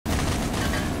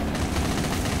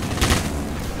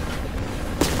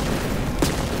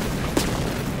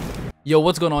Yo,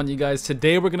 what's going on, you guys?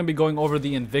 Today we're going to be going over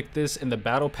the Invictus and the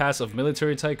Battle Pass of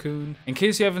Military Tycoon. In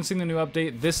case you haven't seen the new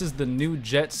update, this is the new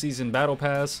Jet Season Battle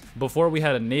Pass. Before we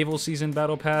had a Naval Season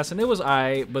Battle Pass, and it was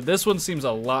aight, but this one seems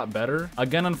a lot better.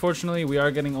 Again, unfortunately, we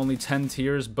are getting only 10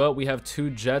 tiers, but we have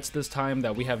 2 jets this time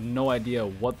that we have no idea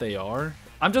what they are.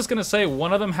 I'm just gonna say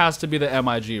one of them has to be the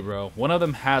MiG, bro. One of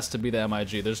them has to be the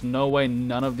MiG. There's no way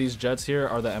none of these jets here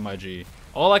are the MiG.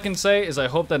 All I can say is I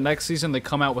hope that next season they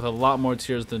come out with a lot more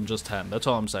tiers than just 10. That's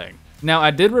all I'm saying. Now, I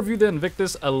did review the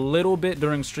Invictus a little bit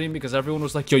during stream because everyone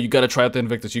was like, yo, you gotta try out the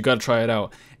Invictus. You gotta try it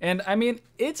out. And I mean,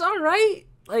 it's alright.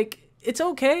 Like, it's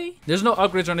okay. There's no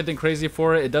upgrades or anything crazy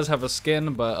for it. It does have a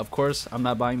skin, but of course, I'm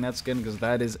not buying that skin because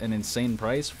that is an insane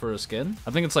price for a skin.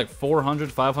 I think it's like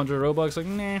 400, 500 Robux. Like,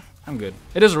 nah, I'm good.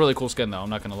 It is a really cool skin though, I'm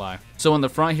not gonna lie. So in the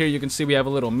front here, you can see we have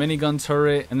a little minigun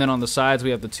turret, and then on the sides, we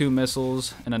have the 2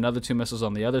 missiles and another 2 missiles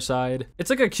on the other side.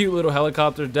 It's like a cute little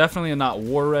helicopter, definitely not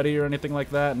war ready or anything like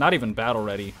that. Not even battle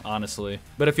ready, honestly.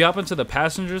 But if you hop into the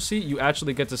passenger seat, you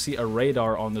actually get to see a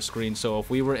radar on the screen. So if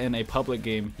we were in a public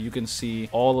game, you can see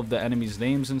all of the enemies'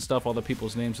 names and stuff, all the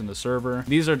people's names in the server.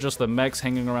 These are just the mechs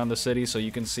hanging around the city, so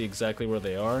you can see exactly where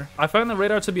they are. I find the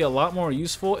radar to be a lot more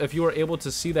useful if you were able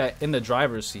to see that in the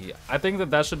driver's seat. I think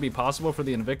that that should be possible for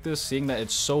the Invictus, seeing that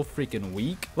it's so freaking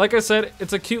weak. Like I said,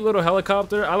 it's a cute little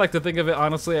helicopter. I like to think of it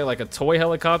honestly like a toy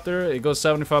helicopter. It goes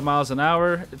 75 miles an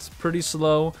hour. It's pretty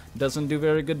slow, doesn't do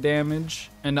very good damage,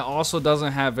 and it also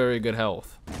doesn't have very good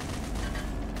health.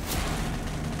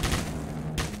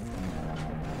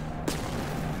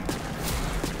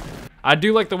 I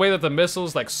do like the way that the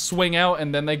missiles like swing out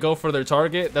and then they go for their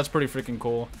target. That's pretty freaking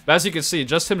cool. But as you can see,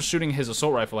 just him shooting his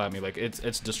assault rifle at me, like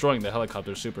it's destroying the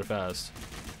helicopter super fast.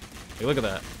 Hey, look at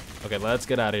that. Okay, let's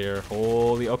get out of here.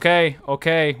 Holy,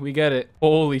 okay, we get it.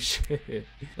 Holy shit.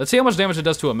 Let's see how much damage it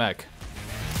does to a mech.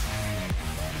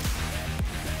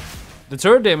 The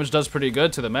turret damage does pretty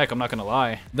good to the mech, I'm not gonna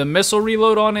lie. The missile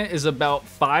reload on it is about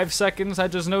 5 seconds, I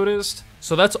just noticed.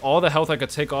 So that's all the health I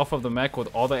could take off of the mech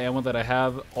with all the ammo that I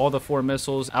have, all the 4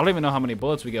 missiles. I don't even know how many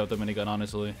bullets we get with the minigun,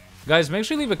 honestly. Guys, make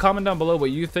sure you leave a comment down below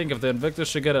what you think, if the Invictus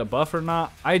should get a buff or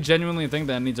not. I genuinely think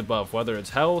that it needs a buff, whether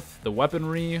it's health, the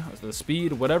weaponry, the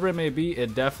speed, whatever it may be,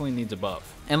 it definitely needs a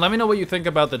buff. And let me know what you think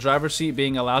about the driver's seat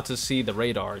being allowed to see the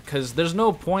radar, because there's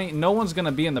no point, no one's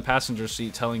gonna be in the passenger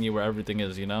seat telling you where everything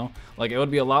is, you know? Like, it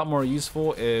would be a lot more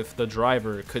useful if the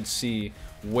driver could see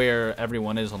where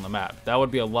everyone is on the map. That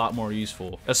would be a lot more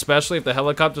useful, especially if the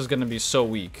helicopter is going to be so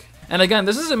weak. And again,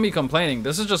 this isn't me complaining,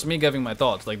 this is just me giving my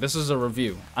thoughts. Like, this is a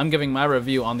review. I'm giving my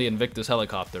review on the Invictus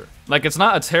helicopter. Like, it's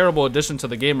not a terrible addition to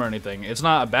the game or anything. It's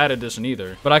not a bad addition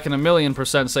either. But I can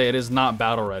 1,000,000% say it is not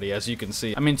battle ready, as you can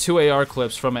see. I mean, 2 AR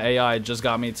clips from an AI just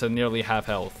got me to nearly half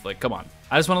health. Like, come on.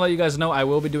 I just want to let you guys know I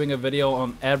will be doing a video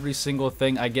on every single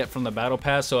thing I get from the Battle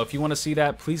Pass, so if you want to see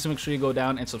that, please make sure you go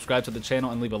down and subscribe to the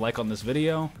channel and leave a like on this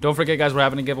video. Don't forget, guys, we're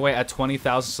having a giveaway at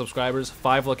 20,000 subscribers.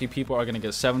 5 lucky people are going to get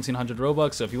 1,700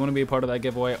 Robux, so if you want to be a part of that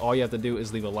giveaway, all you have to do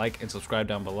is leave a like and subscribe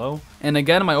down below. And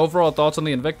again, my overall thoughts on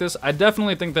the Invictus, I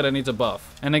definitely think that it needs a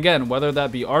buff. And again, whether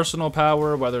that be arsenal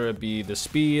power, whether it be the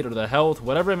speed or the health,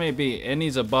 whatever it may be, it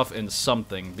needs a buff in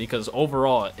something, because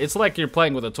overall, it's like you're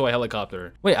playing with a toy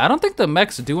helicopter. Wait, I don't think the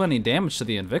mechs do any damage to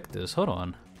the Invictus. Hold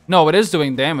on. No, it is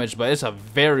doing damage, but it's a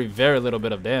very, very little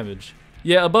bit of damage.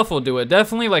 Yeah, a buff will do it.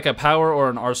 Definitely like a power or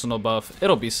an arsenal buff.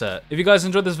 It'll be set. If you guys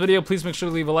enjoyed this video, please make sure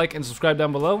to leave a like and subscribe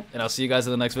down below, and I'll see you guys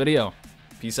in the next video.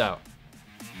 Peace out.